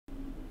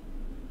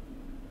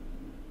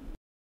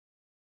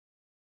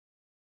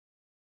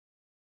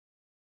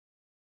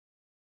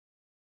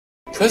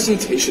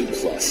Presentation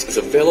Plus is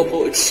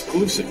available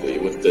exclusively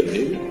with the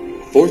new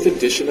 4th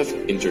edition of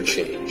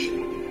Interchange,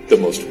 the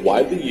most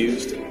widely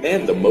used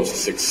and the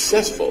most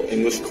successful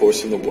English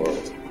course in the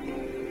world,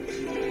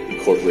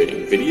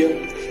 incorporating video,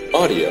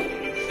 audio,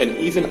 and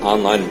even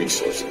online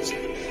resources,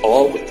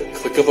 all with the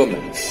click of a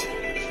mouse.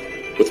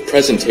 With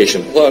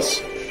Presentation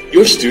Plus,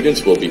 your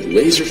students will be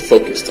laser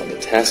focused on the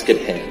task at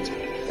hand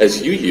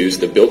as you use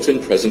the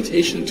built-in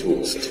presentation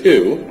tools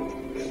to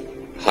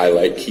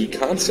highlight key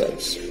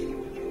concepts,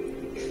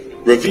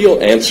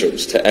 reveal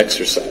answers to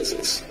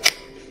exercises,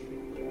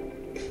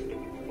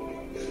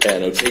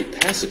 annotate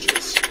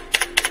passages,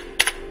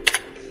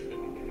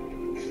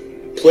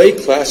 play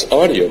class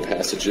audio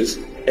passages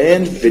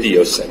and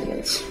video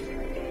segments,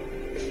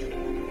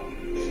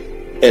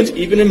 and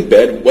even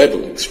embed web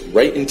links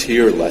right into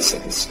your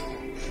lessons.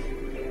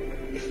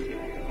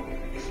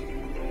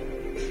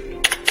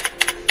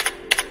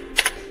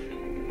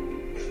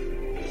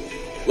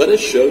 Let us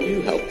show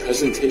you how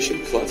Presentation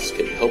Plus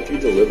can help you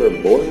deliver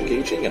more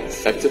engaging and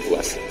effective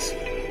lessons.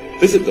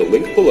 Visit the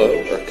link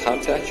below or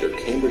contact your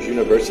Cambridge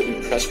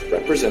University Press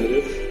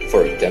representative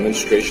for a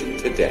demonstration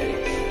today.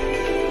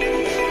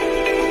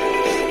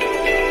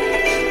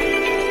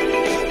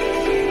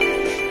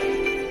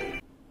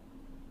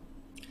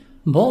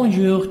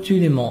 Bonjour tout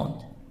le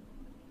monde.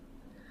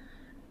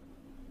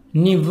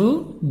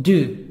 Niveau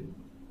 2.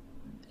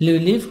 Le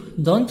livre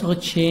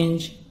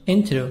d'Interchange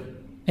Intro.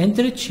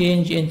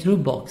 Interchange Intro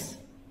box.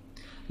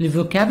 Le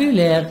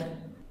vocabulaire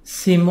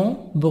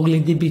facilement pour les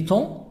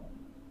débutants.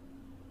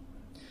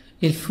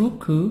 Il faut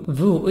que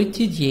vous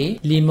étudiez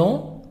les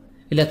mots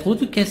et la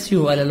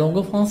traduction à la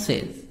langue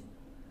française.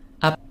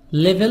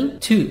 Level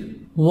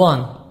 2.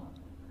 1.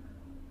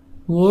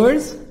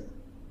 Words.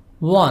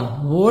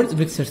 1. Words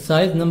of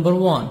exercise number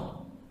 1.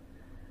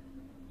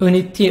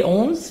 Unité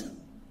 11.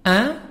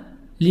 1.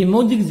 Les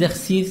mots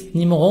d'exercice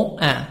numéro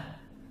 1.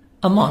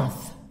 A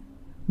month.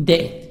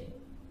 Date.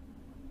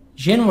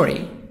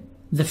 January,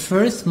 the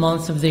first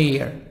month of the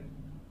year.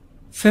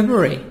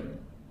 February,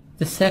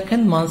 the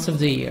second month of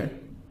the year.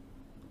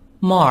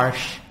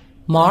 March,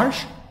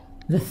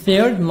 the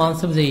third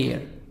month of the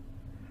year.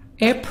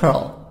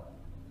 April,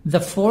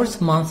 the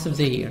fourth month of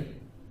the year.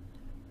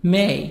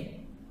 May,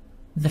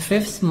 the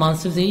fifth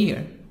month of the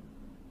year.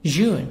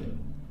 June,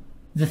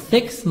 the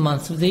sixth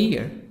month of the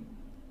year.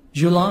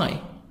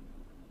 July,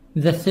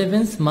 the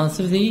seventh month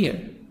of the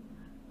year.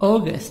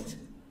 August,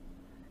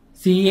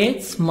 the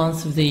 8th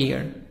month of the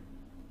year.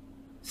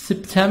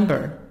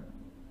 September,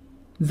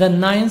 the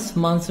 9th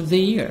month of the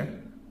year.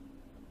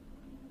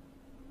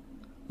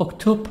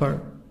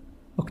 October,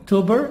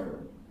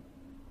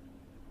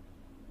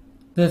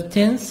 the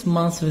 10th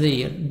month of the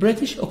year.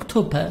 British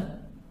October,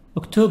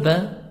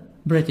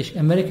 British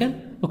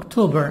American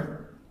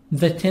October,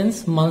 the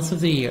 10th month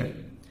of the year.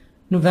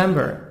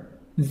 November,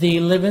 the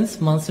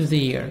 11th month of the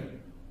year.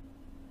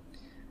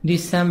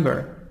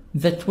 December,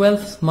 the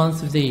 12th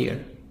month of the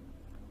year.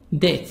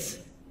 Dates: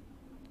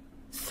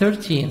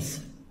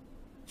 13th,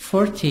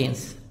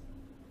 14th,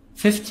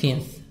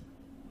 15th,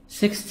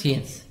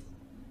 16th,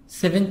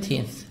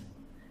 17th,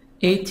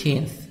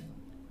 18th,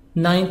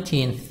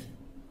 19th,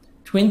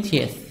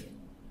 20th,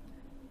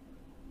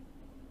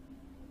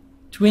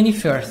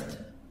 21st,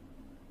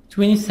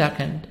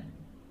 22nd,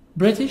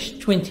 British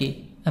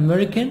 20,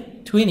 American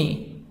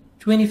 20,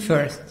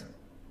 21st,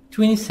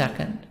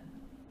 22nd,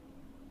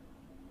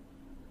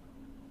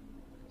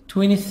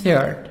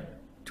 23rd,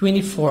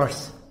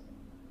 24th,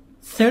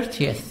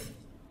 30th,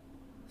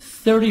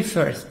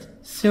 31st,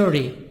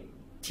 30,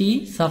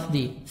 T soft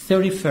D,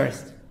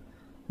 31st.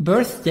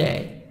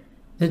 Birthday,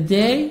 the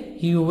day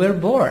you were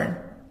born.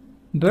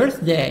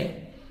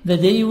 Birthday, the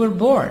day you were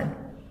born.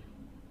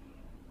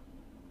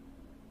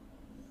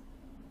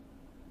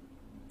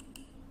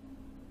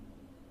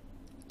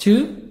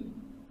 Two.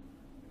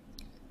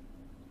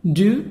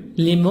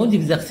 Les mots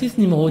d'exercice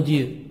numéro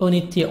 2.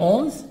 Unité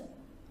 11,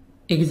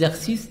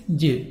 exercice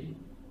 2.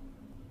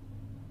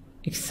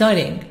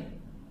 Exciting,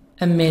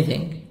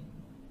 amazing,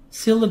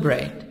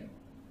 celebrate,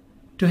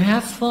 to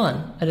have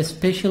fun at a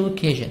special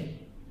occasion,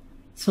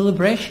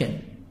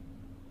 celebration,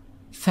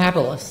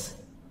 fabulous,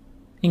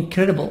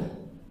 incredible,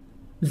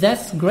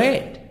 that's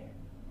great.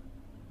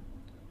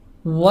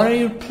 What are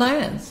your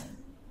plans?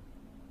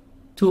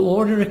 To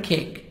order a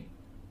cake,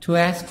 to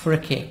ask for a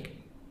cake.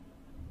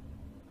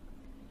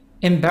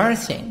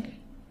 Embarrassing,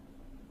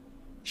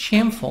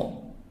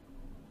 shameful,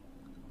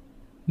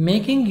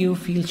 making you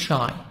feel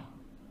shy.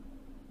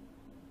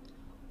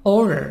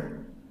 Order,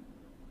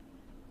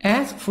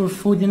 ask for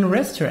food in a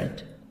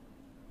restaurant.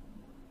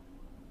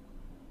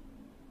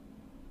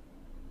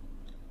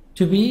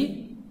 To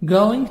be,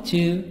 going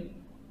to,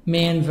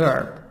 main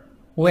verb.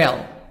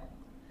 Well,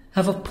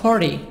 have a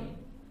party,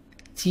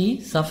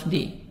 T soft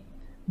D,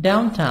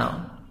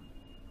 downtown.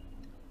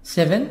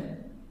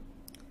 7.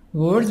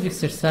 Words of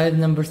exercise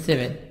number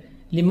 7.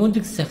 Les mots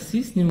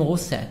d'exercice numéro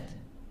 7.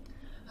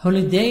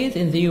 Holidays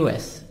in the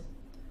US.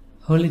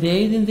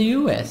 Holidays in the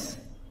US.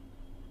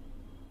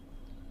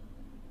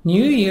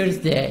 New Year's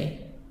Day,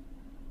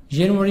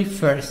 January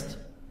 1st.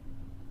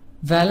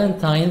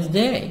 Valentine's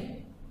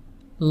Day,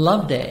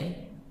 Love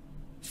Day,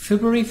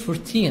 February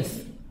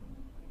 14th,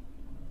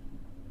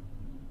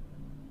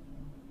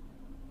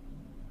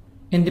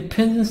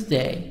 Independence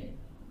Day,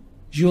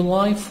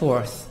 July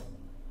 4th,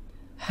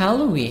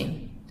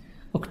 Halloween,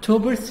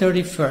 October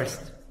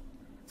 31st,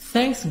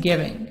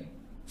 Thanksgiving,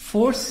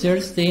 fourth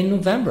Thursday in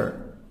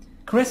November,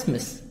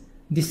 Christmas,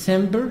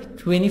 December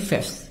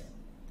 25th,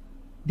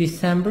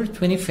 December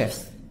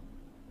 25th.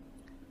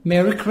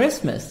 Merry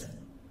Christmas!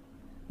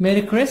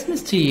 Merry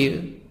Christmas to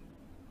you!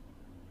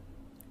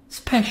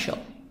 Special,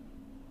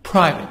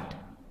 private,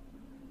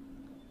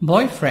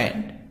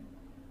 boyfriend,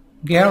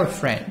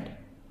 girlfriend.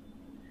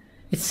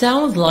 It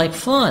sounds like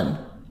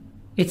fun.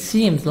 It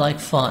seems like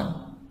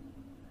fun.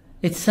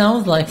 It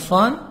sounds like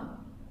fun.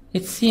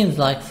 It seems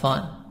like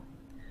fun.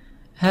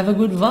 Have a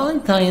good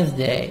Valentine's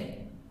Day.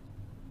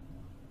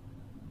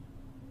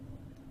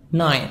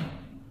 9.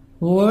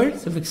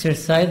 Words of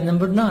exercise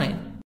number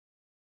 9.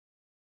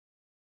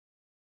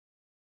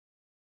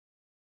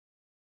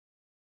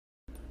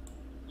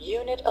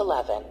 Unit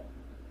 11.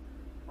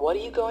 What are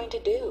you going to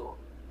do?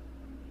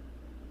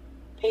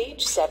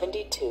 Page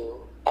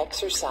 72,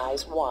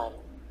 Exercise 1.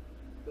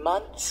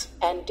 Months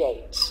and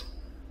dates.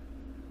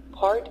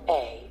 Part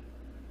A.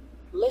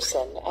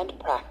 Listen and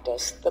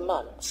practice the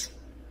months.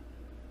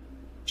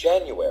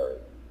 January,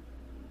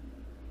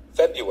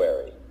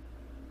 February,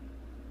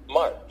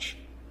 March,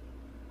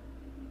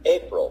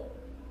 April,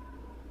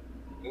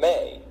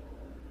 May,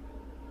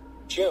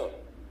 June,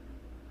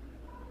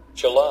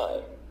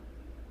 July,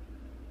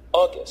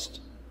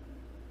 August,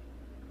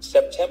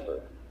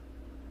 September,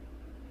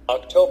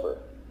 October,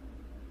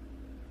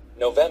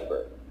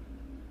 November,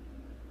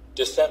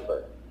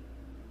 December.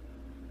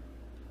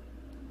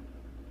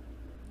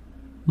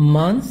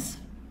 Months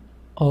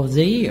of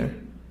the year.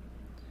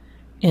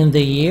 In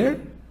the year,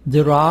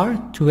 there are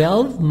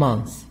 12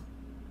 months.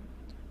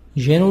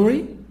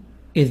 January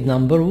is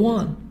number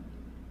 1.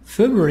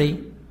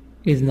 February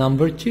is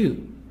number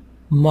 2.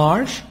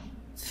 March,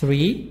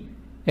 3.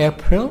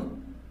 April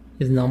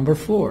is number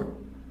 4.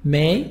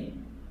 May,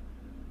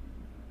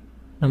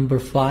 number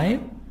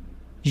 5.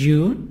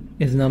 June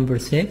is number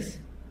 6.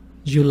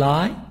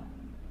 July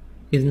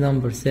is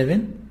number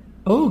 7.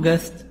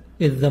 August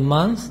is the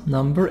month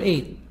number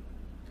 8.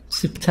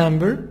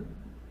 September,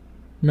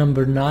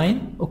 number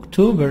 9.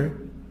 October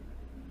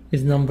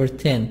is number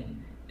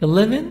 10.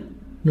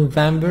 11,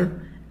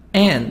 November,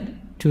 and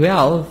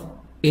 12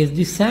 is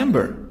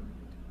December.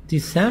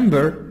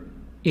 December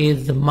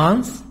is the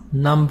month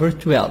number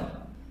 12.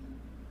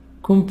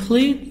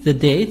 Complete the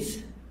dates,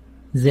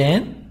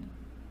 then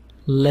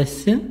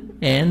listen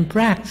and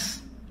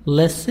practice.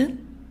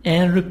 Listen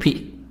and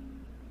repeat.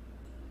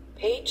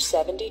 Page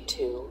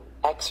 72,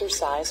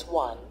 Exercise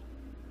 1,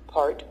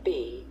 Part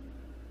B.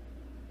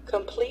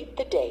 Complete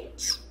the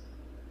dates,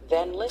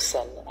 then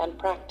listen and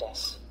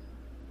practice.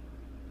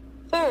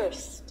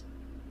 First,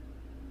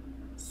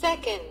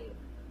 second,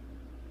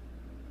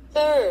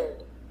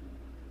 third,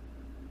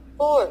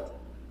 fourth,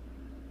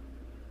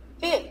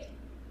 fifth,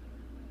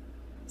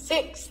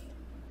 sixth,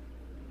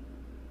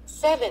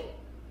 seventh,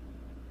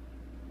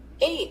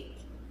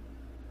 eighth,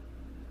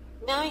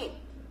 ninth,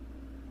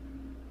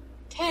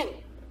 10th,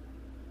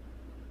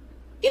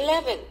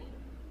 11th,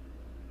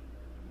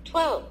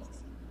 12th,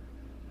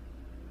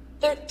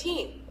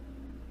 13th,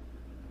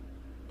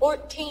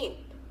 14th,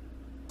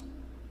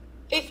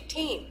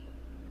 15th,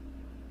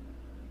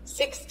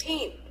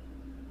 16th,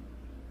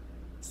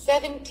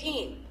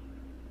 17th,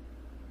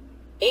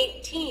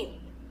 18th,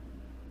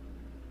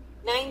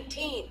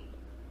 19th,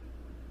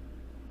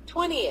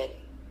 20th,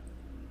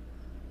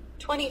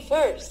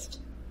 21st,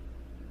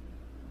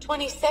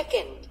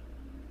 22nd,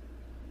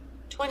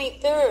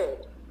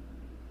 23rd,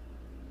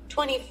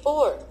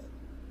 24th,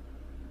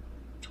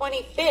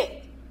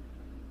 25th,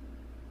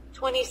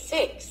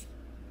 26th,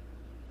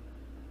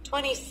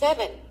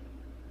 27th,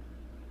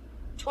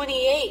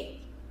 28th,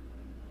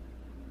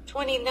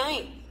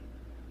 29th,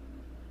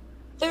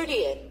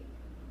 30th,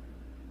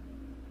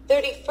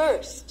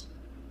 31st.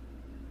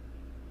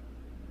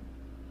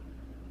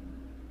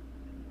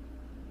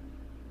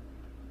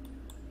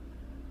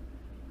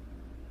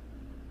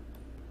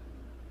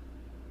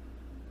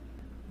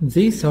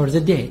 These are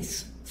the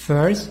dates.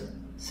 First,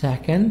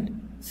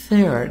 second,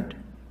 third.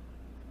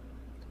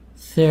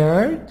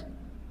 Third,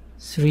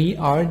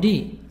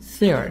 3RD,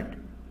 third.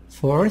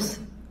 Fourth,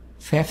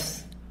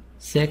 fifth,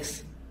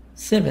 sixth,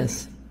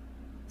 seventh.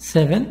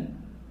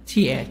 7,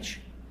 TH.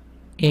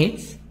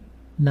 Eighth,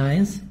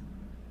 ninth,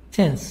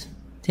 10th,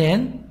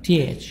 10,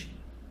 TH.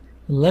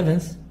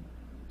 11th,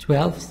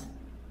 12th,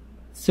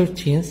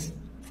 13th,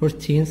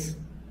 14th,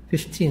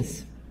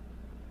 15th.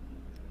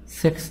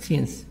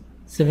 16th,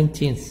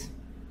 17th,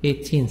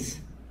 18th,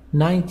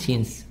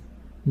 19th,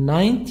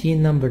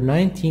 19, number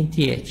 19,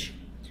 TH.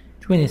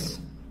 20th,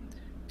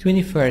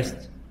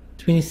 21st,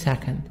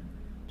 22nd,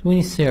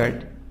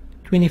 23rd,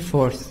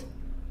 24th,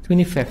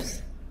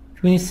 25th,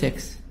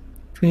 26th,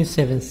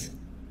 27th,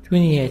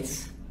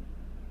 28th,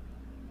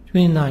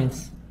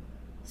 29th,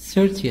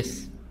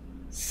 30th,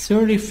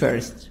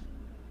 31st,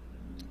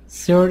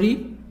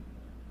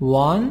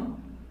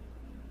 31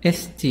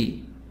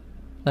 st,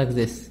 like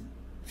this.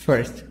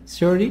 First,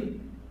 30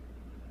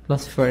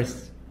 plus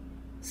first.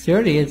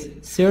 30 is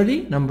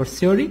 30, number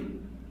 30,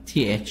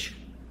 th.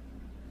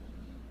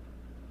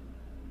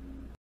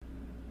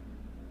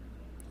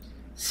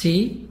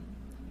 C.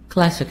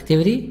 Class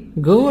activity.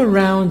 Go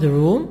around the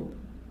room,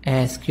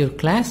 ask your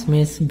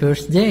classmates'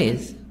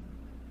 birthdays.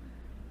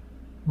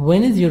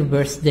 When is your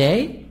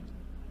birthday?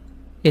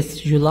 It's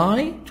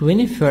July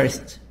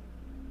 21st.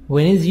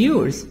 When is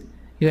yours?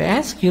 You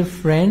ask your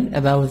friend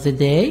about the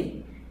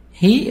day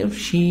he or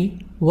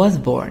she was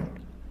born.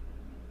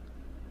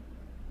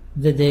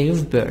 The day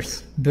of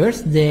birth.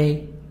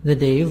 Birthday, the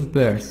day of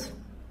birth.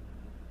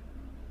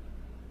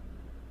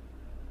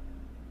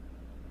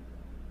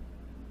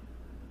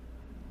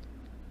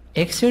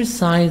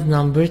 Exercise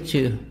number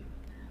 2.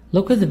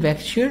 Look at the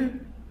picture.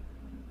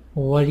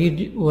 What do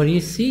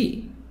you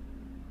see?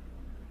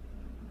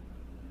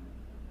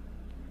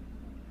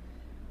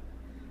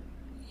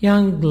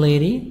 Young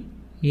lady,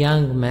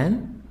 young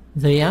man.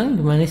 The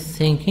young man is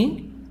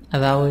thinking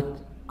about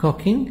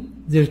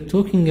cooking. They're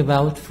talking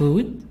about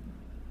food,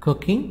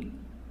 cooking.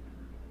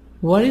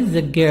 What is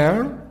the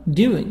girl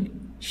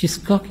doing? She's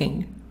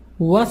cooking.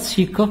 What's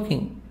she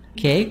cooking?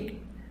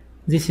 Cake.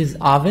 This is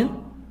oven.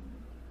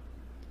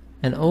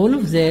 And all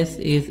of this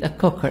is a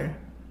cooker.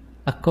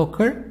 A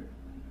cooker,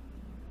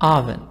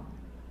 oven.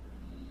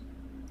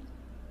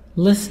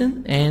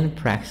 Listen and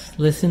practice.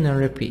 Listen and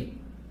repeat.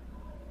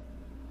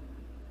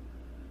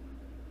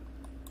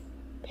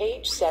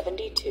 Page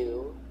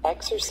 72,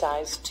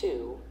 Exercise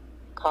 2,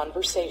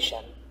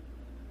 Conversation.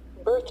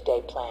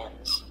 Birthday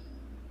plans.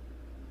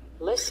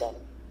 Listen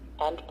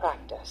and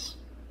practice.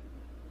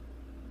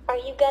 Are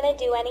you gonna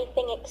do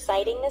anything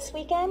exciting this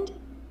weekend?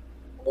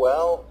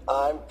 Well,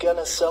 I'm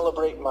gonna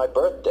celebrate my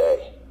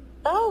birthday.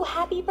 Oh,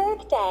 happy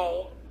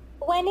birthday!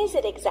 When is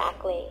it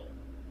exactly?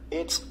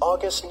 It's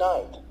August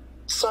 9th,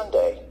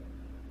 Sunday.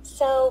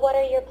 So what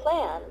are your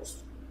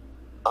plans?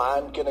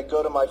 I'm gonna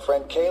go to my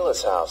friend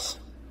Kayla's house.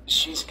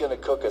 She's gonna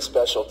cook a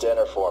special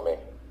dinner for me.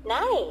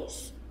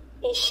 Nice!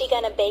 Is she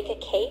gonna bake a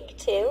cake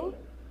too?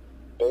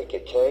 Bake a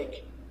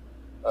cake?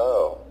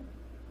 Oh,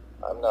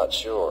 I'm not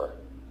sure.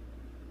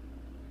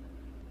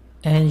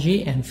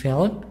 Angie and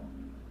Philip.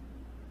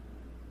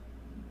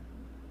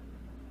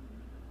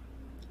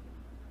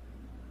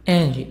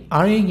 Angie,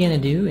 are you gonna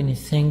do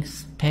anything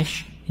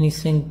special,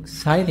 anything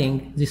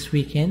exciting this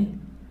weekend?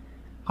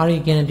 Are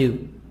you gonna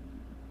do?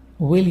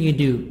 Will you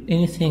do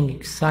anything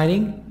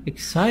exciting?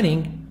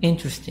 Exciting,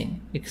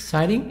 interesting.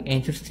 Exciting,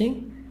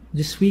 interesting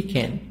this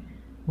weekend.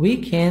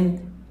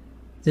 Weekend,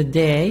 the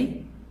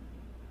day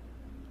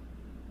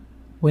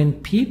when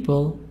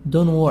people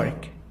don't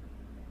work.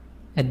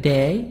 A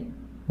day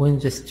when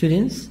the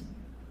students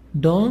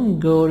don't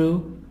go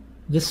to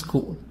the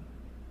school.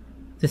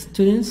 The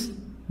students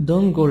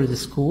don't go to the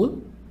school.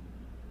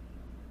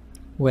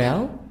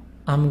 Well,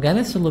 I'm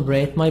gonna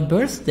celebrate my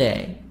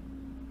birthday.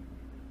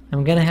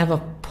 I'm gonna have a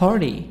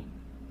party.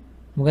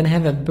 I'm gonna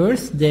have a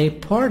birthday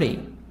party.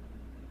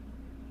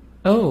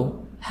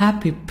 Oh,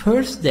 happy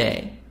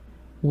birthday.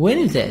 When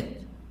is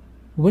it?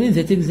 When is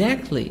it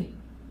exactly?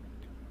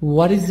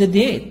 What is the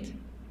date?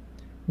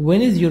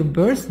 When is your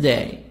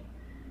birthday?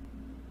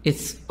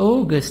 It's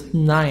August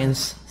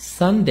 9th,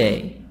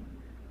 Sunday.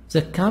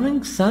 The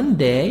coming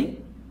Sunday,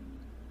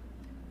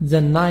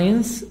 the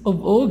 9th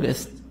of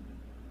August.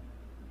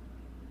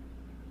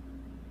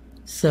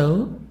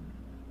 So,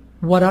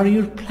 what are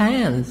your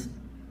plans?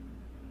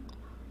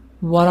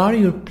 What are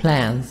your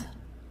plans?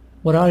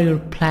 What are your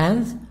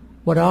plans?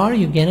 What are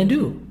you gonna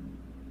do?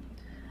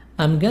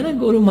 I'm gonna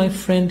go to my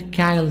friend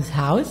Kyle's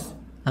house.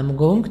 I'm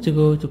going to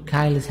go to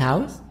Kyle's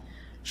house.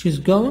 She's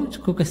going to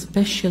cook a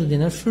special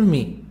dinner for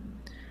me.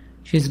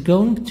 She's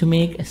going to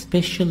make a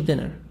special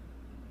dinner.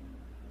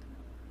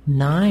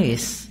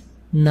 Nice.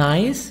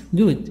 Nice.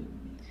 Good.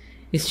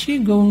 Is she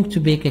going to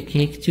bake a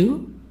cake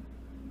too?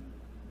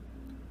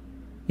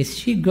 Is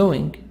she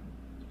going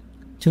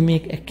to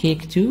make a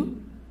cake too?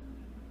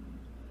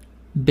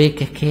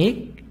 Bake a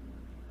cake?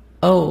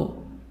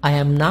 Oh, I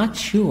am not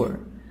sure.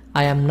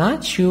 I am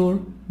not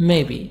sure.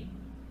 Maybe.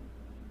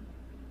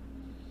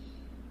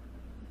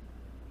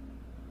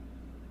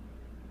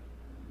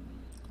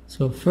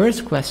 So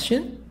first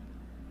question,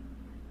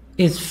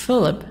 is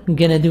Philip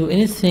gonna do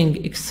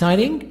anything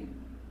exciting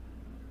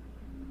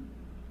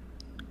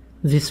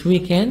this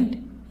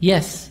weekend?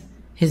 Yes,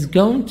 he's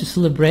going to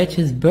celebrate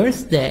his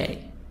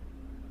birthday.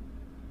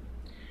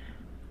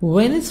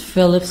 When is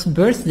Philip's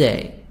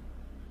birthday?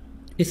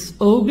 It's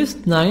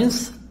August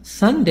 9th,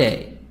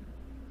 Sunday.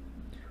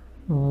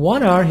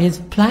 What are his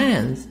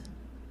plans?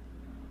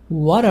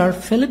 What are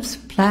Philip's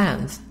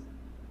plans?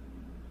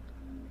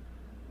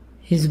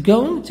 He's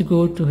going to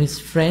go to his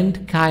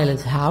friend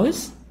Kyla's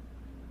house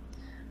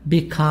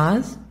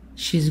because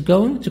she's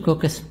going to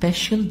cook a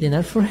special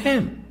dinner for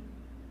him.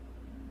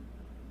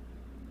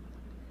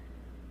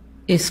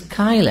 Is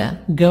Kyla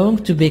going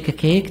to bake a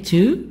cake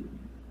too?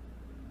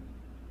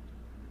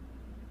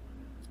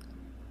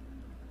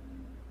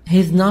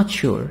 He's not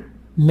sure.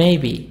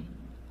 maybe.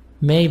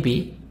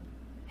 Maybe.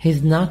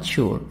 He's not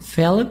sure.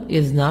 Philip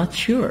is not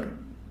sure.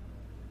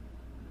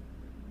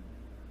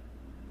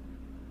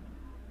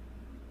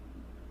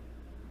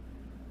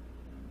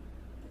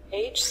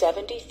 Page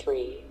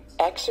 73,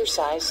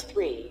 Exercise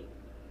 3,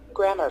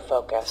 Grammar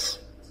Focus.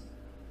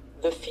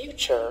 The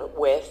future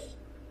with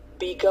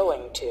be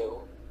going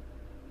to.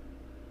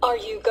 Are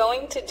you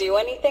going to do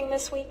anything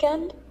this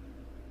weekend?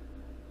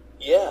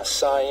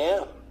 Yes, I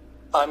am.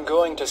 I'm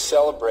going to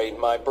celebrate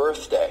my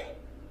birthday.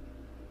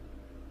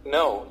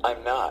 No,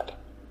 I'm not.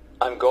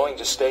 I'm going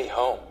to stay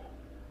home.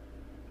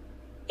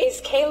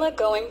 Is Kayla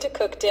going to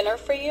cook dinner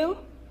for you?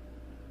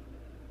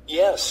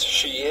 Yes,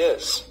 she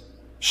is.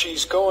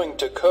 She's going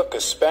to cook a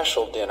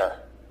special dinner.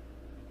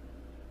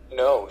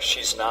 No,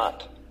 she's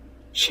not.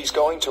 She's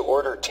going to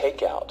order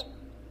takeout.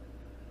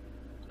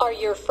 Are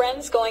your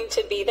friends going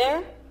to be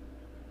there?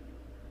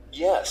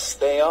 Yes,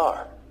 they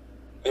are.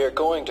 They're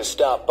going to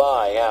stop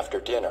by after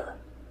dinner.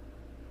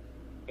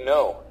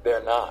 No,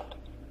 they're not.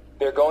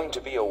 They're going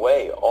to be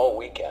away all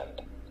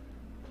weekend.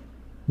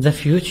 The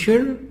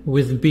future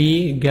with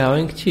be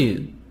going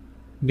to.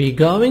 Be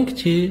going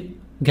to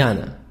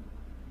Ghana.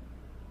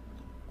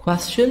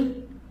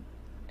 Question,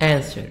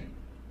 answer.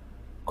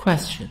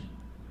 Question.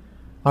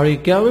 Are you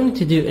going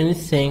to do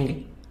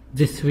anything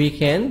this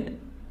weekend?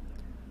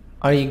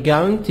 Are you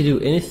going to do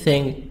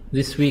anything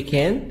this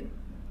weekend?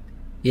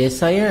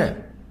 Yes, I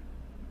am.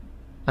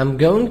 I'm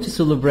going to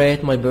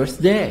celebrate my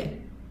birthday.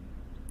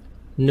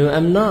 No,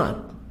 I'm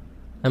not.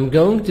 I'm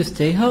going to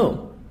stay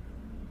home.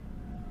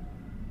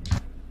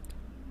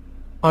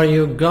 Are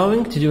you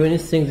going to do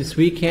anything this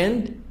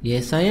weekend?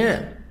 Yes, I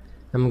am.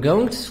 I'm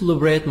going to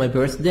celebrate my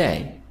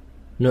birthday.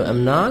 No,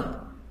 I'm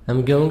not.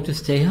 I'm going to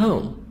stay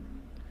home.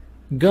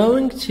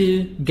 Going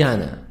to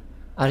Ghana.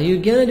 Are you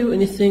gonna do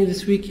anything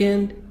this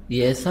weekend?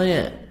 Yes, I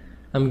am.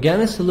 I'm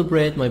gonna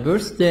celebrate my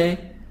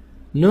birthday.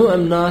 No,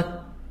 I'm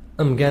not.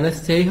 I'm gonna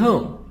stay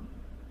home.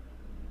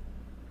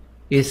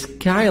 Is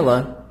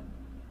Kyla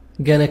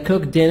gonna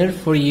cook dinner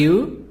for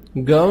you?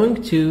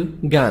 Going to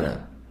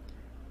Ghana.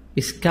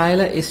 Is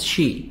Kyla, is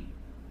she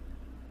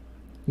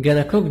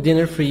gonna cook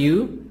dinner for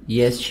you?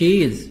 Yes,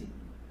 she is.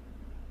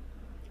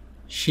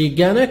 She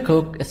gonna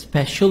cook a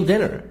special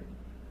dinner?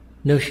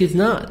 No, she's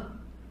not.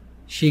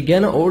 She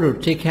gonna order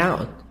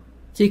takeout.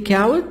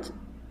 Takeout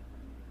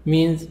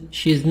means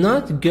she's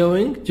not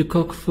going to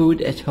cook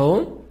food at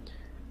home.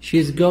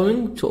 She's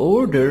going to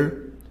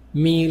order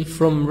meal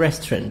from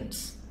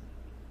restaurants.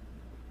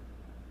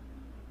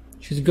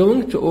 She's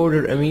going to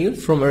order a meal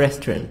from a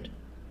restaurant.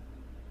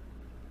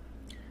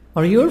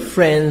 Are your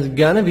friends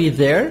gonna be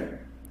there?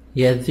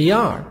 Yes, they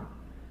are.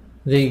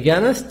 They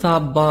gonna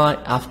stop by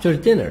after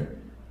dinner.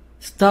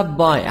 Stop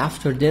by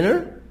after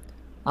dinner.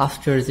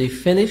 After they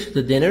finish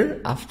the dinner,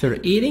 after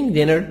eating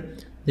dinner,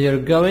 they are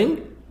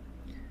going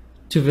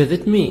to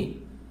visit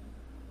me.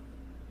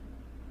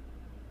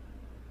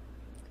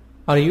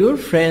 Are your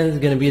friends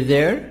gonna be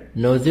there?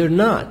 No, they're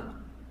not.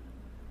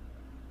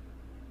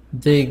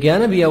 They're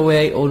gonna be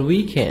away all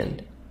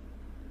weekend.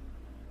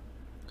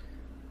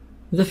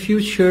 The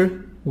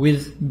future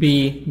with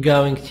be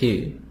going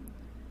to.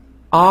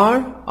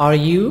 Are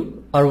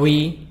you, are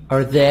we,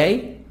 are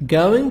they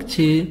going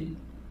to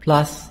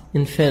plus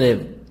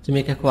infinitive to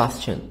make a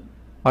question.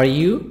 Are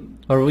you,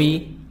 are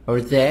we,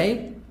 are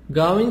they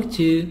going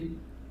to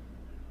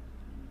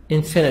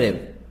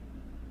infinitive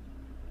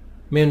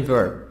main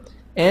verb.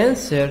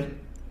 Answer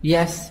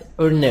yes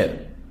or no.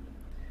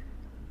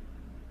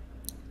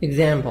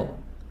 Example.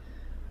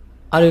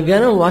 Are you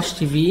gonna watch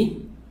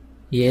TV?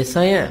 Yes,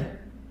 I am.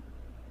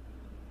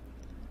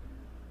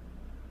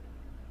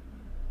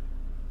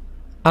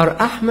 Are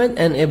Ahmed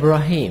and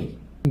Ibrahim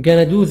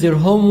gonna do their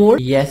homework?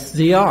 Yes,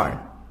 they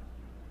are.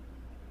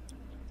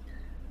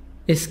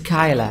 Is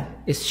Kyla,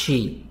 is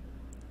she?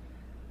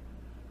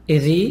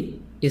 Is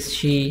he, is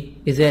she,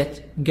 is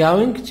it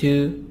going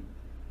to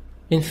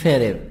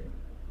infinitive?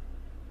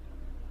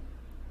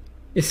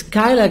 Is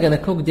Kyla gonna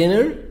cook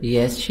dinner?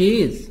 Yes,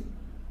 she is.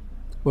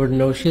 Or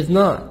no, she's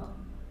not.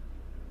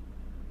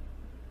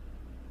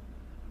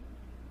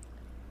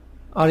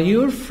 Are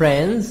your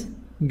friends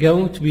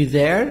going to be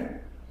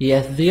there?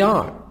 Yes, they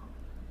are.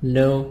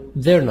 No,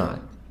 they're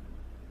not.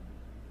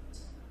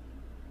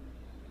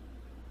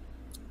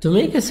 To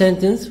make a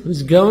sentence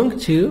with going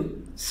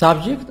to,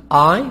 subject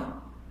I,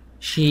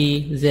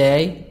 she,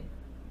 they,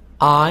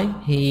 I,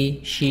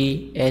 he,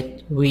 she,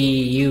 it, we,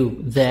 you,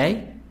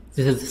 they.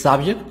 This is the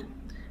subject.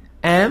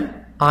 Am,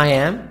 I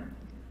am.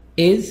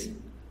 Is,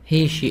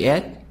 he, she,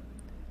 it.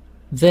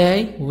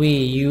 They, we,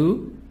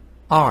 you,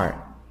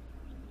 are.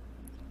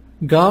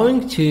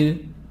 Going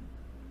to,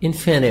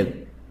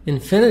 infinitive.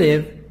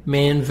 Infinitive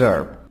main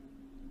verb.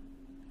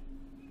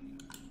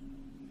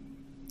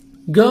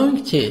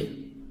 Going to.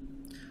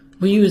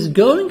 We use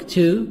going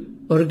to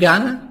or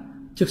gonna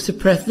to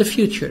express the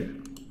future.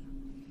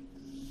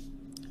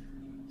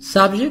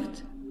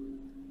 Subject,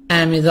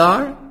 am is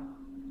are,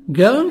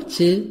 going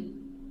to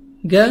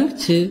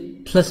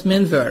plus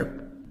main verb.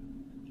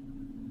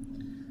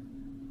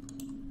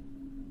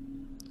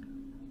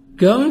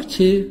 going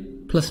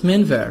to plus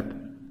main verb.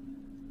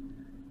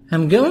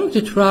 I'm going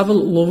to travel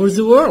all over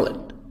the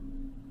world.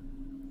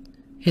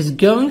 He's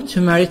going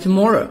to marry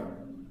tomorrow.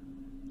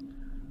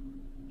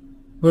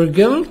 We're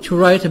going to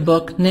write a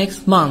book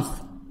next month.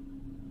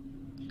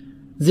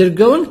 They're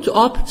going to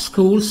open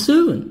school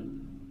soon.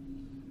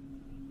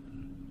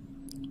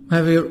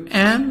 Whenever your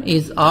am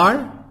is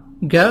are,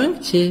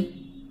 going to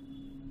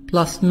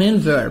plus main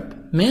verb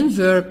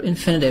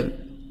infinitive,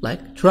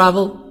 like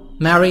travel,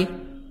 marry,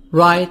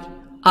 write,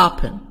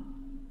 open.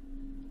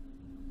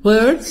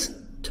 Words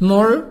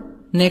tomorrow,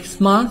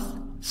 next month,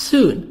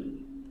 soon.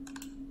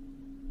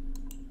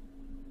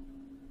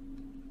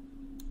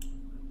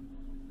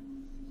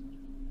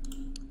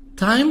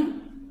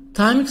 Time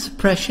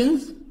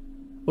expressions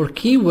or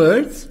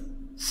keywords: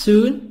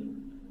 soon,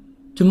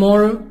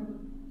 tomorrow,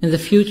 in the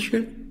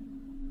future,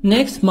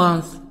 next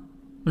month,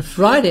 on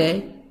Friday,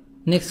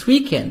 next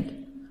weekend.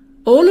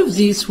 All of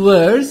these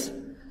words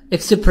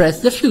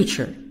express the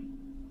future.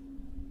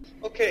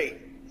 Okay,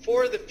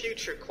 for the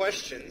future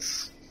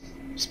questions,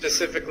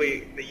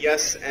 specifically the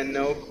yes and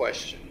no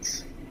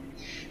questions,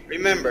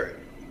 remember,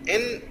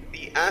 in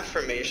the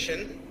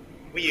affirmation,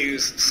 we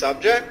use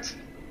subject,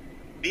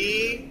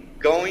 be,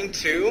 going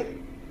to,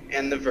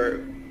 and the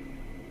verb.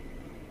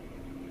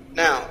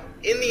 Now,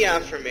 in the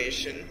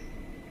affirmation,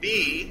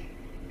 be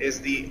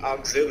is the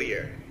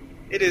auxiliary.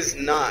 It is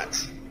not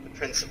the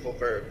principal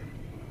verb.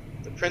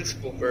 The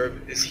principal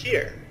verb is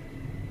here.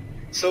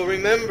 So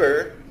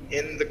remember,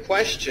 in the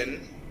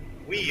question,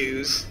 we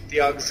use the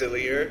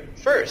auxiliary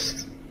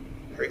first.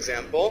 For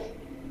example,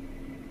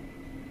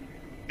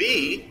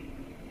 be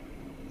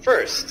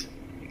first,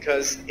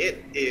 because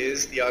it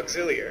is the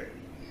auxiliary.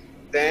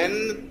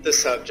 Then the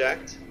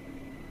subject,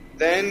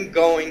 then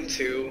going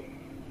to,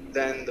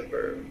 then the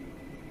verb.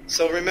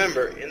 So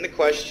remember, in the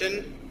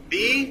question,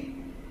 be,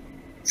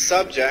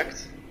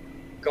 subject,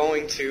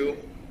 going to,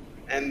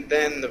 and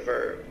then the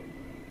verb.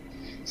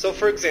 So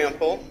for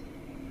example,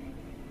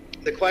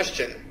 the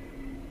question,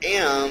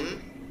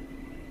 am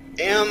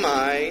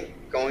I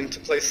going to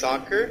play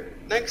soccer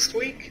next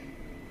week?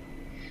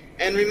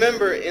 And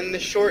remember, in the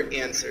short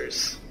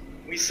answers,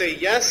 we say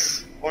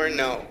yes or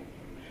no.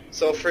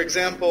 So for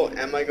example,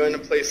 am I going to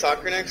play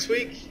soccer next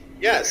week?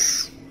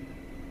 Yes,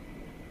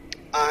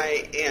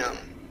 I am.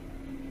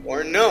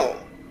 Or no,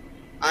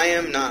 I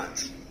am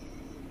not.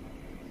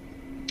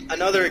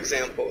 Another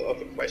example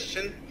of a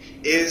question,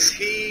 is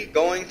he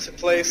going to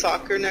play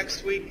soccer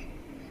next week?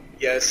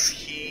 Yes,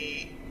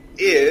 he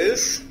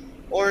is,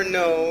 or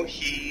no,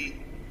 he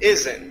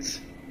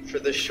isn't, for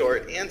the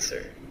short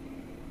answer.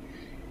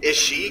 Is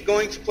she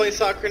going to play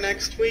soccer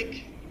next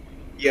week?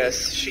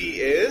 Yes, she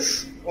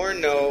is, or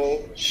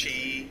no,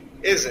 she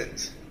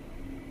isn't.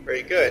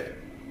 Very good.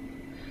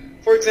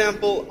 For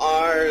example,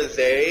 are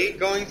they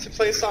going to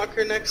play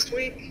soccer next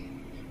week?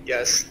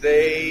 Yes,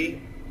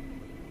 they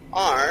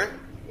are,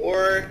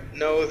 or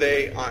no,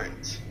 they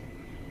aren't.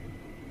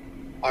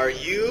 Are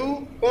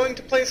you going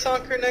to play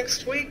soccer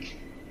next week?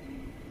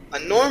 A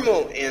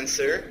normal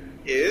answer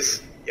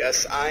is,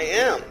 yes, I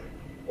am,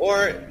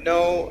 or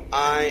no,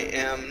 I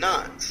am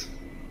not.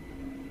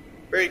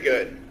 Very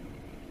good.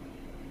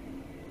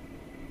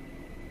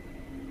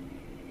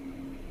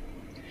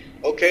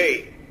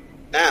 Okay,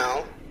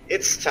 now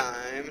it's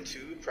time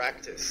to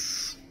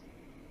practice.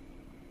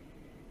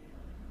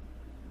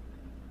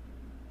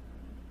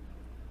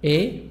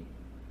 A.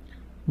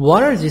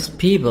 What are these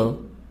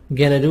people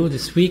gonna do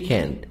this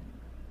weekend?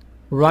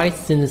 Write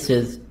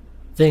sentences,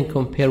 then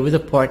compare with a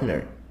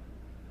partner.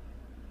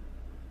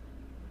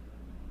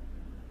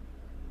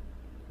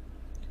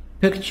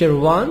 Picture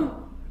 1.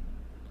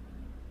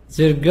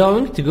 They're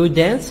going to go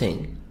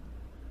dancing.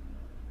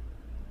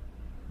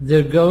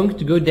 They're going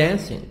to go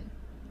dancing.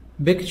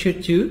 Picture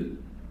 2.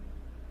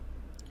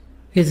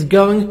 He's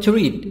going to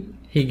read.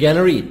 He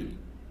gonna read.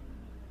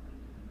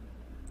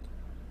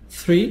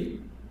 3.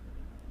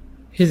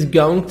 He's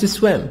going to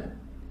swim.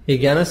 He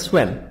gonna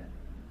swim.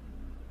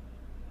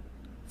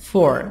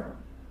 4.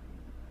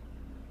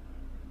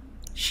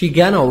 She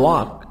gonna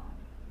walk.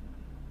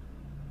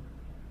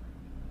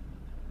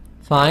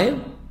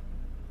 5.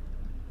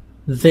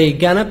 They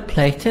gonna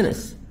play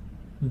tennis.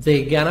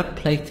 They gonna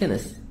play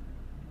tennis.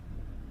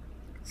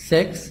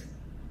 6.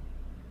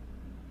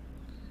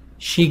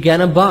 She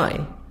gonna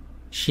buy.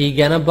 She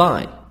gonna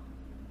buy.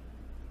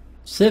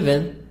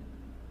 7.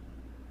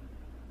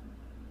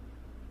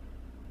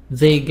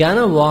 They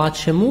gonna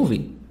watch a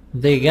movie.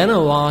 They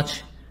gonna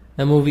watch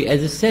a movie at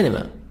the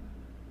cinema.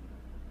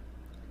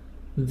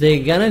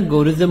 They gonna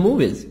go to the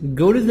movies.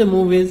 Go to the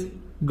movies.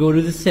 Go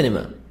to the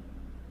cinema.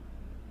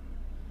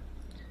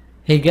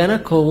 He gonna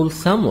call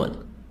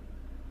someone.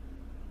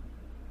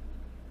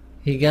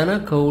 He gonna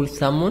call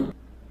someone.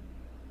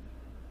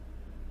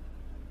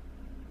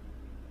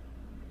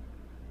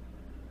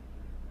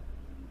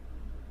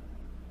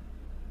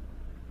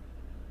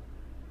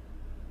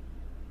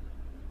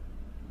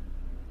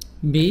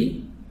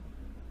 B.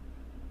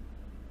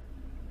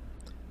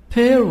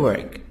 Pair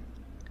work.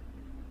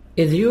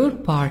 Is your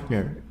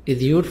partner,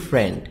 is your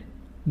friend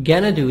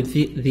gonna do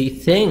the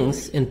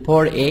things in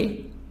part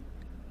A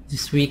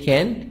this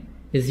weekend?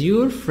 Is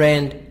your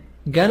friend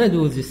gonna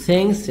do the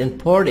things in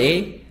part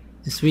A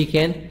this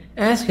weekend?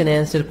 Ask and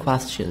answer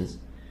questions.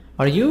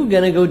 Are you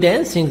gonna go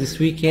dancing this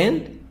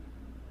weekend?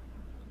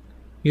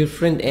 Your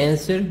friend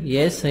answer,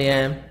 yes I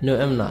am, no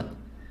I'm not.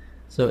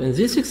 So in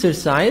this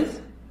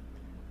exercise,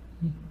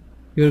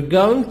 you're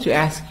going to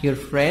ask your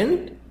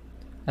friend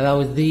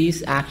about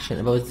these actions,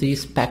 about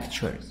these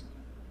pictures.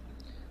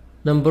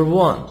 Number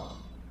 1.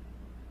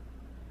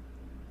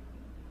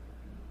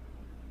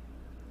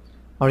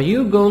 Are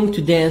you going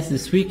to dance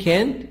this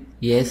weekend?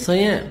 Yes I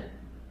am.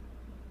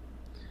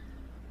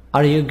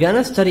 Are you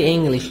gonna study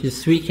English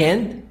this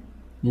weekend?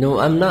 No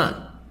I'm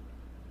not.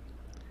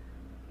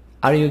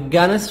 Are you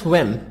gonna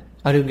swim?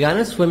 Are you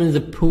gonna swim in the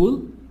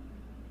pool?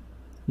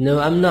 No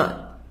I'm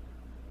not.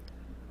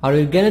 Are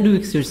you gonna do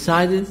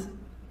exercises?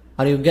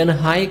 Are you gonna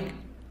hike?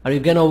 Are you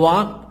gonna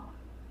walk?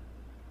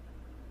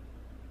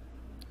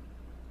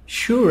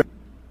 Sure.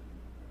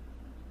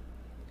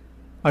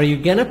 Are you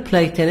gonna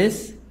play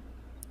tennis?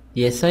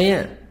 Yes I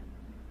am.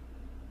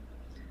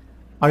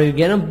 Are you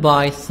gonna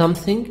buy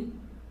something?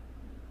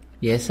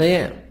 Yes I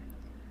am.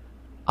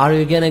 Are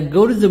you gonna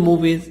go to the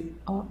movies?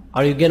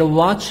 Are you gonna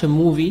watch a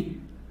movie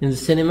in the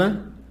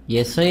cinema?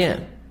 Yes I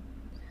am.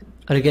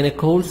 Are you gonna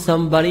call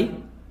somebody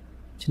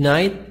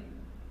tonight?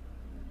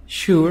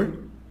 Sure.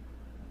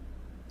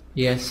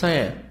 Yes I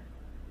am.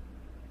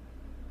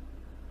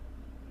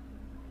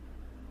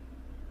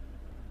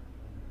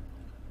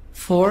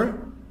 For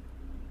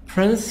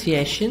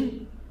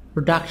pronunciation,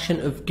 reduction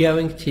of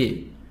going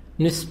to.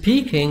 In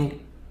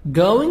speaking,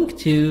 going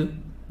to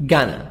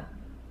gonna.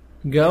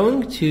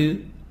 Going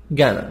to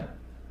gonna.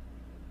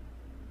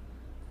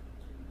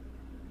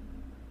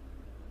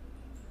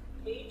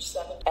 Page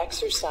 7.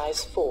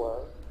 Exercise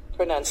 4.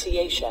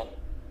 Pronunciation.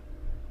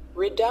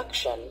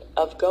 Reduction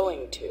of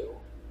going to.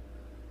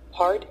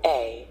 Part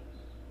A.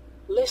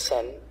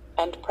 Listen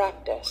and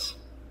practice.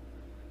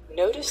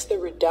 Notice the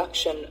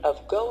reduction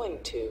of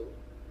going to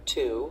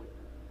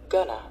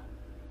gonna.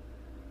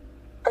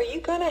 Are you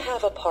gonna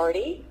have a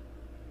party?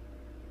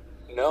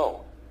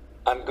 No,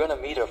 I'm gonna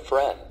meet a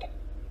friend.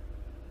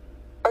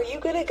 Are you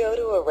gonna go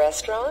to a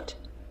restaurant?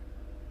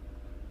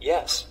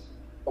 Yes,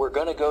 we're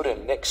gonna go to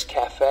Nick's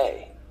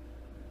Cafe.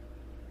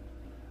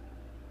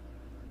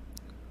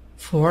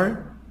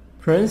 For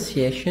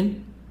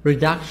pronunciation,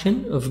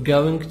 reduction of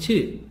going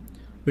to.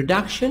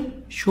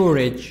 Reduction,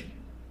 shortage,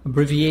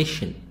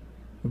 abbreviation.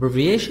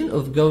 Abbreviation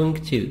of going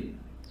to.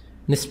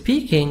 In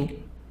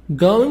speaking,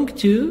 going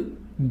to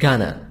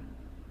gonna.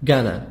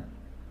 Gonna.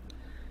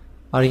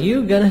 Are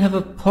you gonna have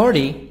a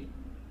party?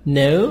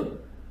 No,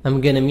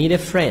 I'm gonna meet a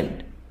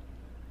friend.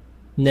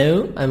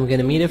 No, I'm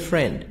gonna meet a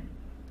friend.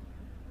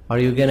 Are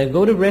you gonna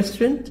go to a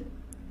restaurant?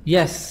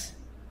 Yes,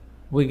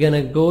 we're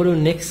gonna go to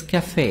Nick's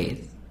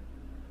Cafe.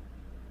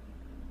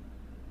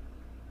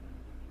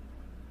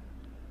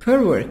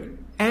 Per work,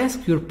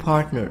 ask your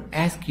partner,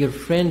 ask your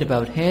friend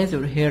about his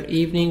or her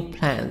evening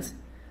plans.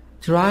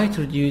 Try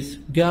to reduce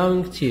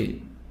going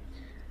to.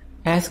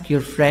 Ask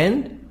your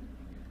friend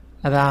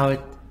about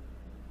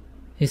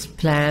his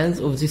plans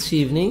of this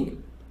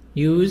evening.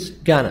 Use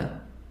gonna.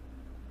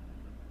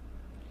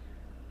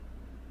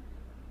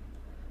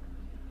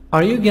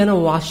 Are you gonna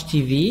watch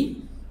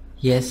TV?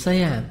 Yes, I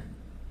am.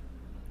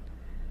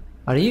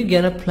 Are you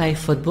gonna play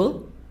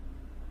football?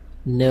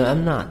 No,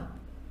 I'm not.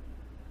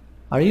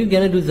 Are you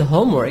gonna do the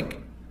homework?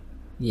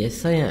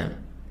 Yes, I am.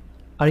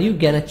 Are you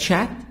gonna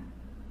chat?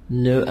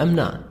 No, I'm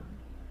not.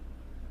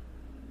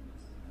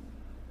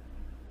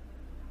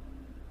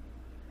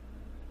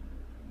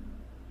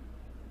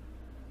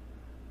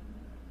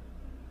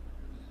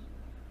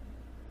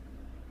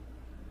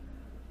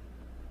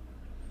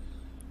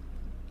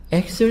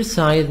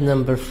 Exercise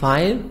number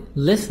 5,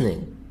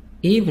 listening.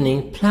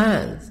 Evening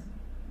plans.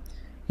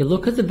 You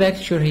look at the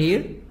picture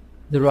here.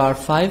 There are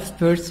 5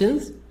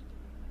 persons.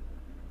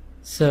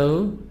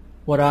 So,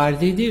 what are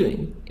they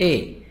doing?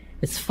 A.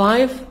 It's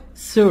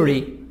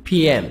 5:30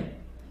 p.m.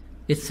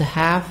 It's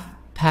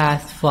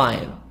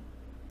 5:30.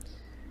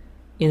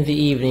 In the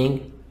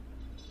evening.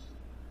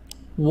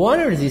 What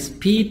are these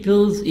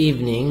people's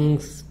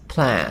evenings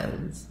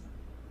plans?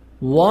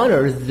 What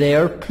are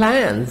their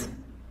plans?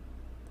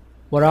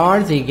 What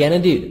are they gonna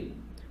do?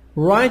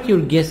 Write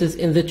your guesses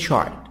in the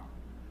chart.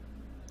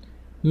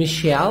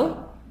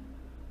 Michelle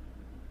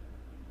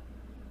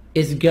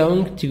is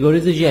going to go to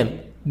the gym.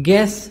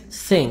 Guess,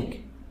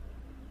 think.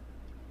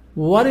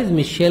 What is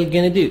Michelle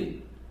gonna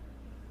do?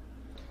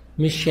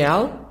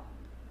 Michelle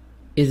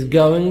is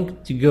going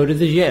to go to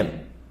the gym.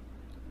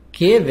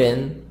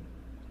 Kevin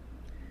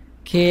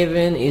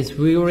is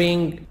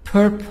wearing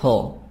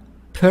purple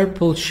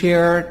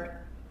shirt.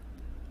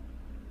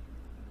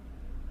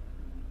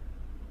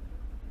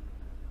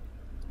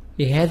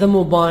 He has a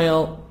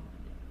mobile.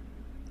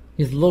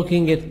 He's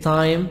looking at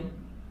time.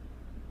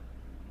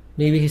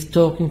 Maybe he's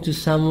talking to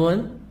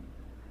someone.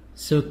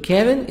 So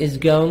Kevin is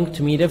going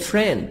to meet a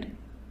friend.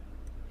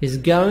 He's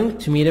going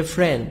to meet a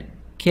friend.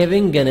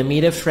 Kevin gonna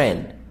meet a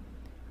friend.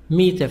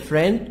 meet a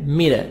friend.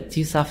 ميرا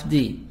T soft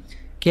D.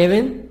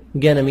 Kevin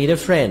gonna meet a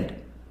friend.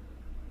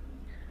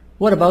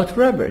 What about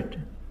Robert?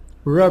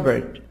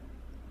 Robert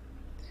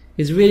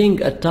is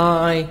wearing a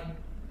tie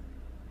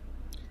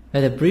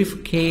and a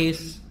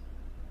briefcase.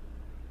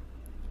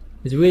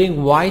 Is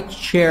wearing white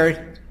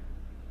shirt,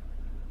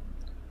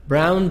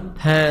 brown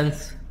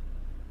pants.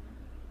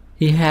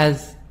 He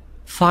has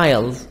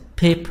files,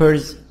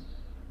 papers.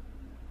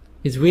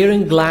 He's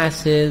wearing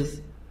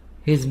glasses.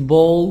 He's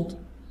bald.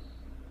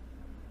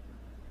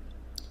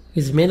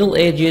 He's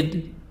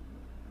middle-aged.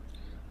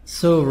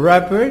 So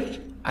Robert,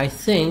 I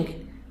think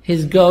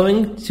he's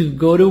going to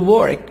go to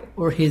work,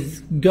 or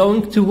he's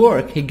going to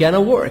work. He gonna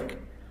work.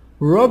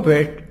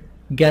 Robert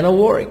gonna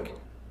work.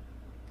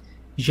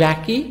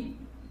 Jackie,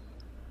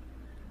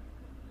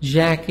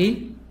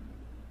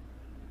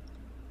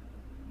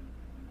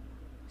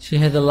 she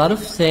has a lot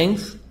of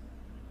things.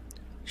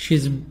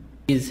 She's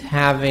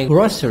having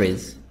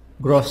groceries.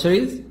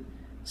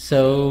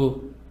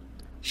 So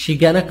she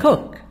gonna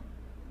cook.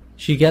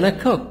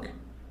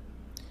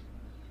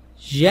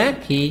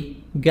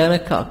 Jackie gonna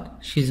cook.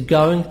 She's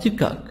going to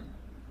cook.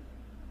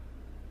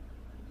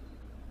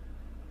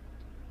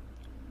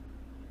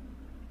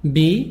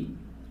 B.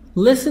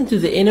 Listen to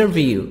the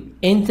interview.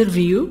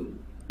 Interview.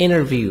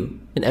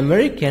 An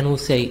American will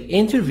say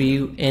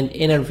interview and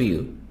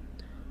interview.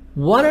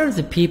 What are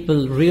the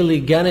people really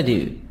gonna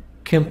do?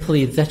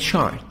 Complete the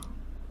chart.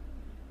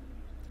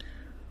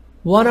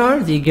 What are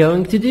they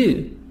going to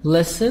do?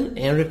 Listen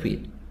and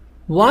repeat.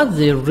 What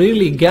they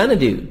really gonna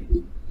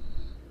do?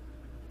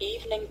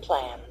 Evening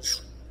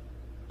plans.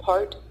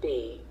 Part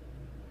B.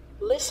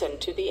 Listen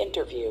to the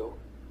interview.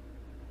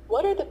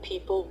 What are the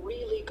people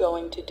really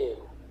going to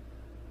do?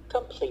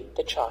 Complete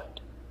the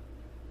chart.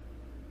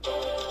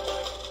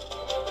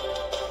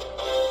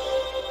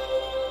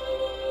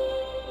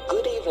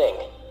 Good evening.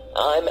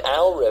 I'm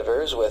Al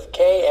Rivers with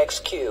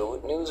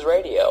KXQ News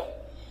Radio.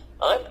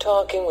 I'm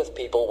talking with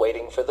people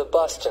waiting for the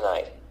bus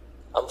tonight.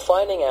 I'm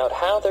finding out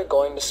how they're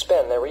going to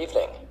spend their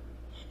evening.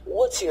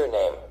 What's your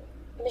name?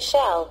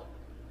 Michelle.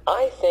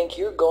 I think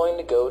you're going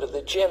to go to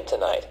the gym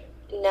tonight.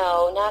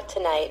 No, not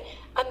tonight.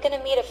 I'm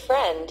gonna meet a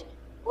friend.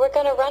 We're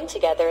gonna run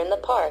together in the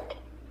park.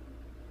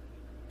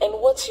 And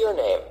what's your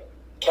name?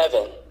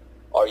 Kevin.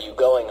 Are you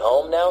going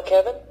home now,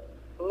 Kevin?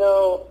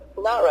 No,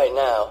 not right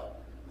now.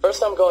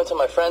 First I'm going to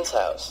my friend's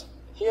house.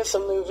 He has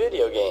some new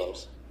video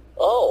games.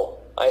 Oh,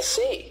 I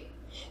see.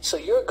 So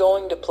you're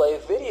going to play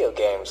video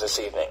games this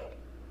evening?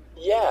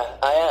 Yeah,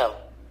 I am.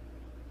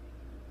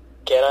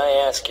 Can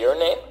I ask your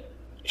name?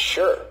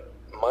 Sure.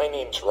 My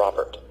name's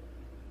Robert.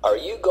 Are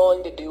you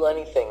going to do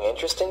anything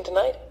interesting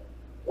tonight?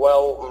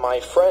 Well, my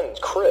friend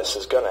Chris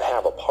is going to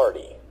have a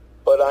party,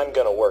 but I'm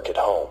going to work at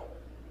home.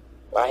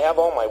 I have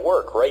all my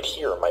work right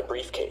here in my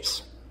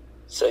briefcase.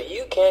 So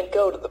you can't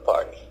go to the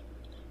party.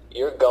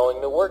 You're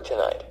going to work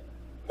tonight.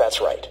 That's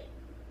right.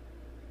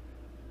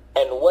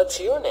 And what's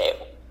your name?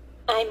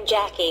 I'm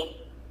Jackie.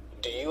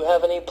 Do you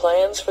have any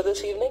plans for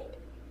this evening?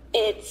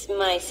 It's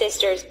my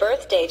sister's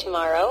birthday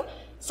tomorrow,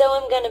 so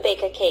I'm gonna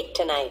bake a cake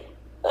tonight.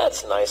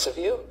 That's nice of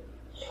you.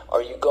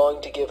 Are you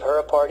going to give her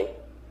a party?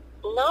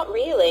 Not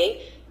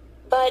really,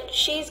 but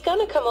she's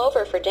gonna come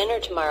over for dinner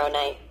tomorrow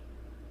night.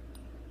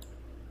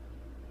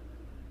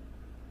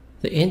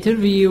 The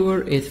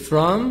interviewer is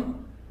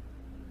from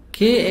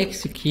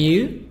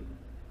KXQ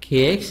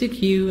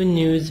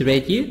News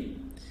Radio,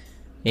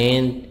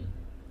 and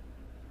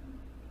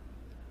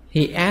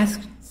he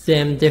asked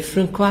them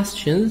different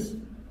questions.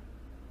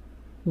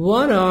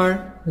 What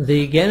are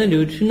they gonna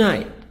do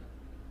tonight?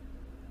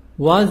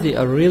 What they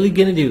are really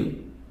gonna do?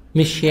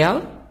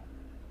 Michelle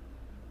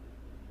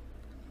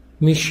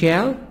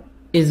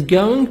is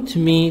going to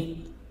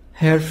meet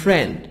her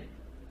friend.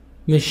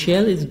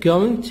 Michelle is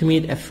going to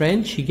meet a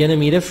friend. She's gonna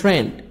meet a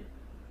friend.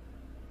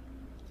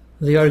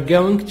 They are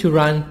going to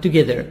run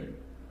together.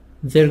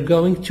 They're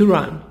going to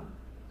run.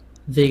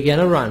 They're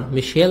gonna run.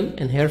 Michelle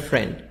and her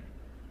friend.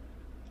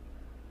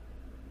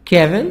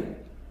 Kevin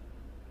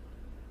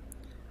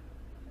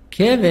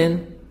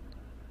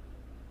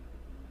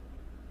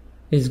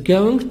is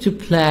going to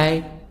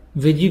play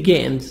video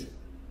games.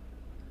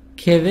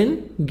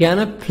 Kevin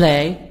gonna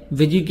play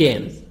video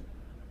games.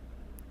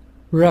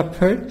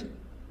 Robert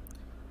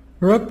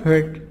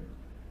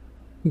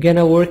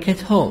gonna work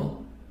at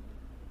home.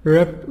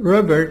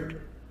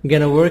 Robert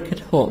gonna work at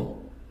home.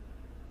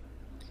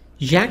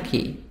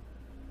 Jackie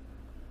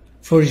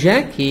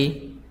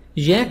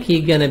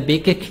gonna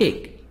bake a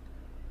cake.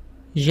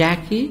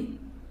 Jackie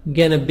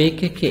gonna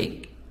bake a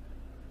cake.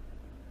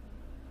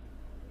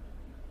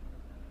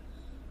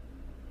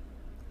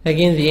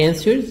 Again, the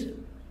answers.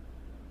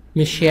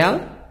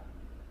 Michelle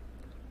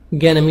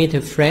gonna meet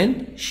a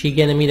friend. She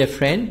gonna meet a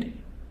friend.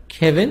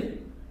 Kevin,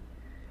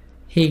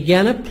 he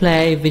gonna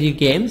play video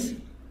games.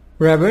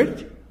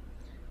 Robert,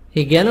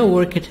 he gonna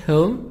work at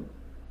home.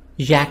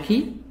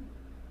 Jackie,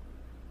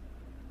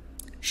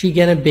 she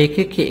gonna bake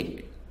a cake.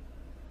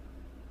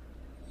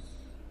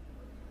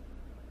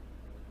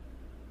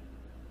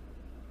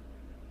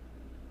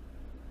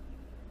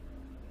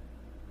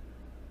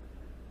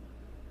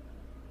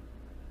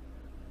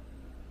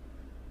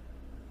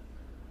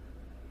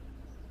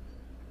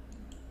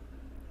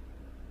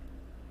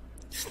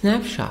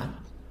 Snapshot.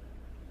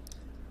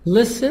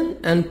 Listen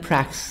and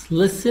practice.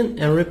 Listen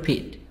and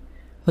repeat.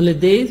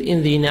 Holidays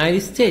in the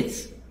United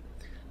States.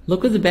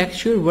 Look at the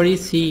picture where you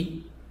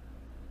see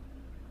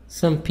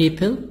some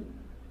people.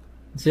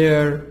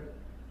 They're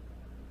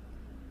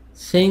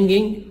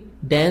singing,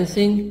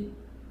 dancing.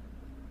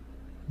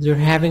 They're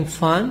having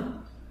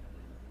fun.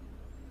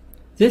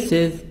 This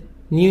is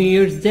New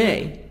Year's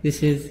Day.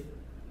 This is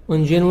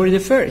on January the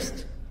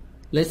 1st.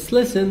 Let's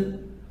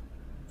listen.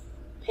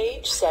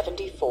 Page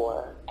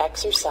 74,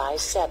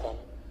 Exercise 7.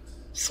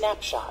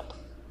 Snapshot.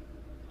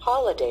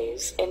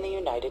 Holidays in the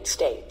United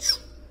States.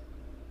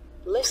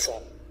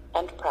 Listen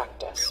and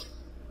practice.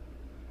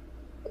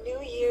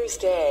 New Year's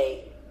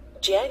Day,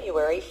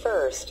 January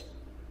 1st.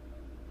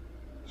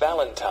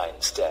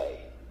 Valentine's Day,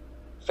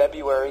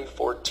 February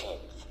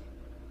 14th.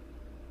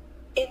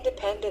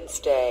 Independence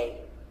Day,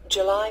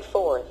 July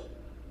 4th.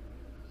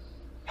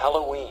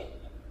 Halloween,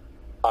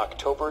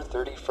 October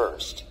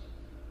 31st.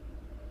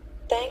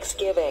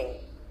 Thanksgiving,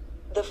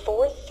 the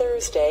 4th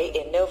Thursday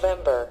in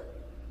November.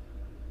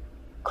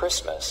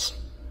 Christmas,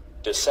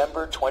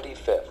 December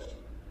 25th.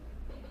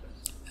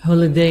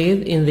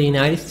 Holidays in the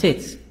United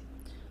States.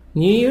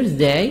 New Year's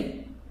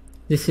Day,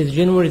 this is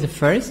January the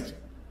 1st.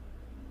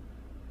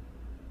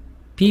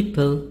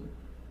 People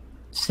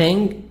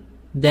sing,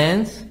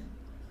 dance,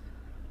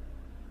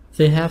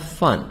 they have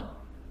fun.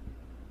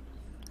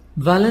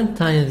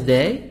 Valentine's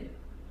Day,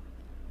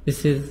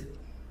 this is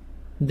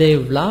Day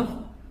of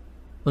Love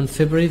on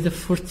February the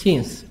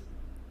 14th.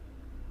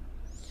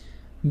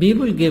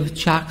 People give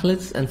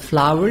chocolates and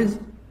flowers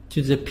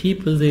to the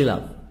people they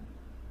love.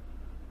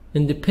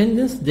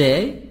 Independence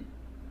Day,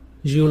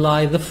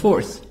 July the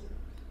 4th,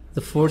 the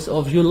 4th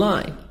of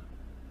July.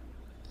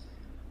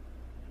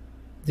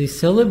 They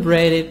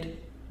celebrate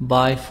it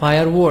by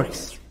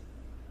fireworks.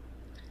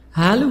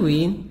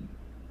 Halloween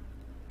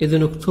is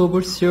on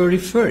October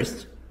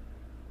 31st.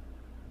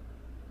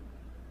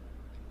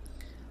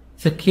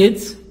 The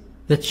kids,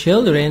 the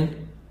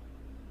children,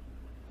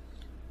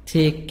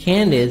 take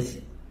candies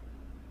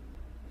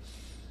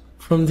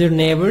from their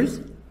neighbors.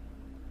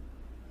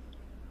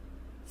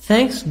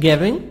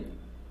 Thanksgiving,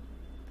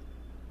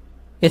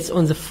 it's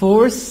on the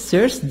 4th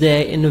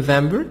Thursday in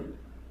November.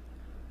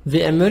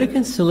 The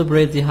Americans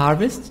celebrate the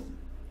harvest.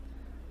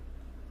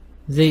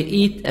 They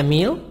eat a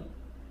meal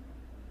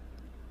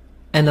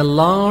and a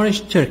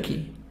large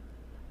turkey.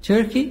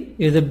 Turkey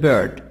is a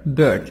bird.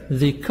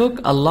 They cook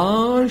a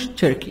large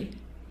turkey,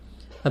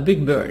 a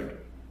big bird.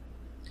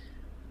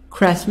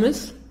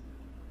 Christmas,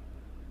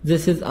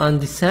 this is on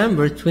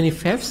December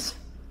 25th.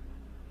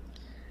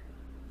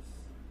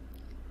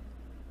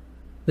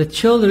 The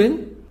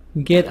children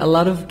get a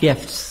lot of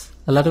gifts,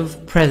 a lot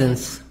of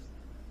presents.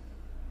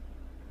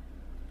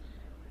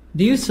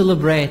 Do you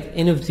celebrate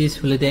any of these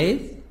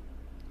holidays?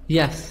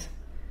 Yes.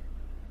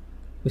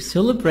 We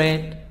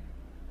celebrate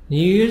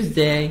New Year's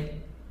Day,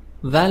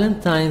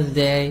 Valentine's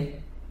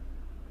Day,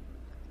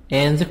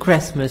 and the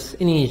Christmas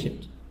in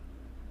Egypt.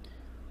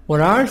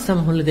 What are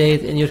some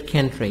holidays in your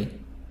country?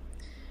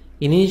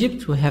 In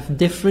Egypt we have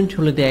different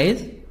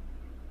holidays.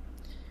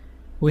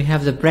 We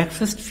have the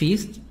breakfast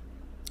feast,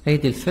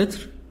 Eid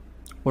al-Fitr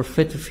or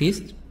Fitr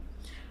feast.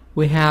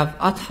 We have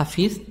Adha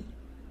feast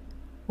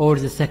or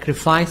the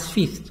sacrifice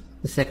feast.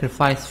 The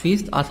sacrifice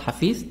feast, Adha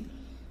feast.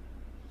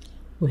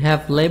 We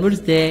have Labor's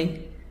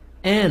Day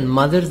and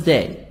Mother's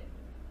Day.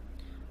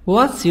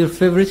 What's your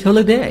favorite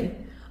holiday?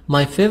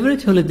 My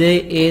favorite holiday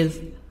is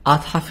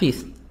Adha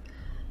feast,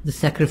 the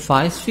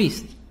sacrifice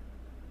feast.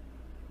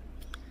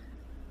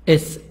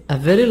 It's a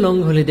very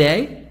long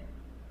holiday.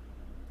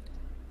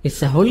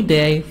 It's a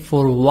holiday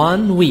for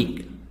 1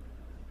 week.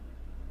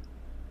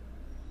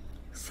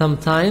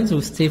 Sometimes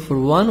we stay for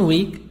 1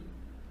 week.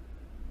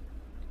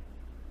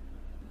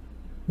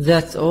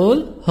 That's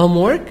all.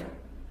 Homework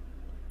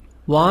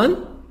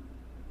 1.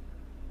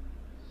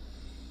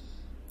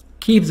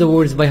 Keep the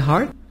words by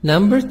heart.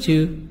 Number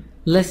 2,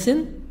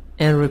 listen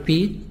and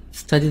repeat.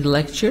 Study the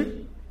lecture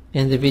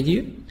and the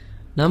video.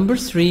 Number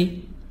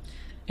 3,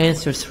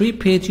 answer 3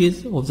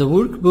 pages of the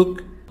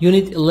workbook,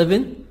 Unit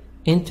 11,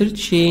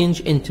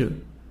 Interchange Intro.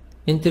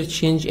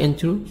 Interchange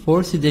Intro,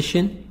 4th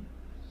edition,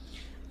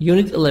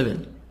 Unit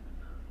 11.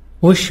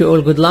 Wish you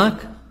all good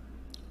luck.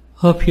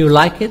 Hope you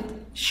like it,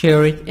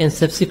 share it, and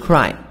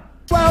subscribe.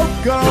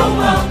 Welcome. You're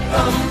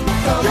welcome.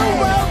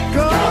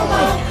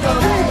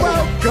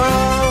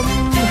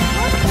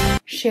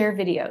 Share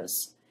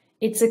videos.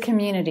 It's a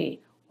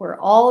community. We're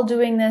all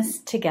doing this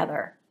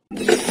together.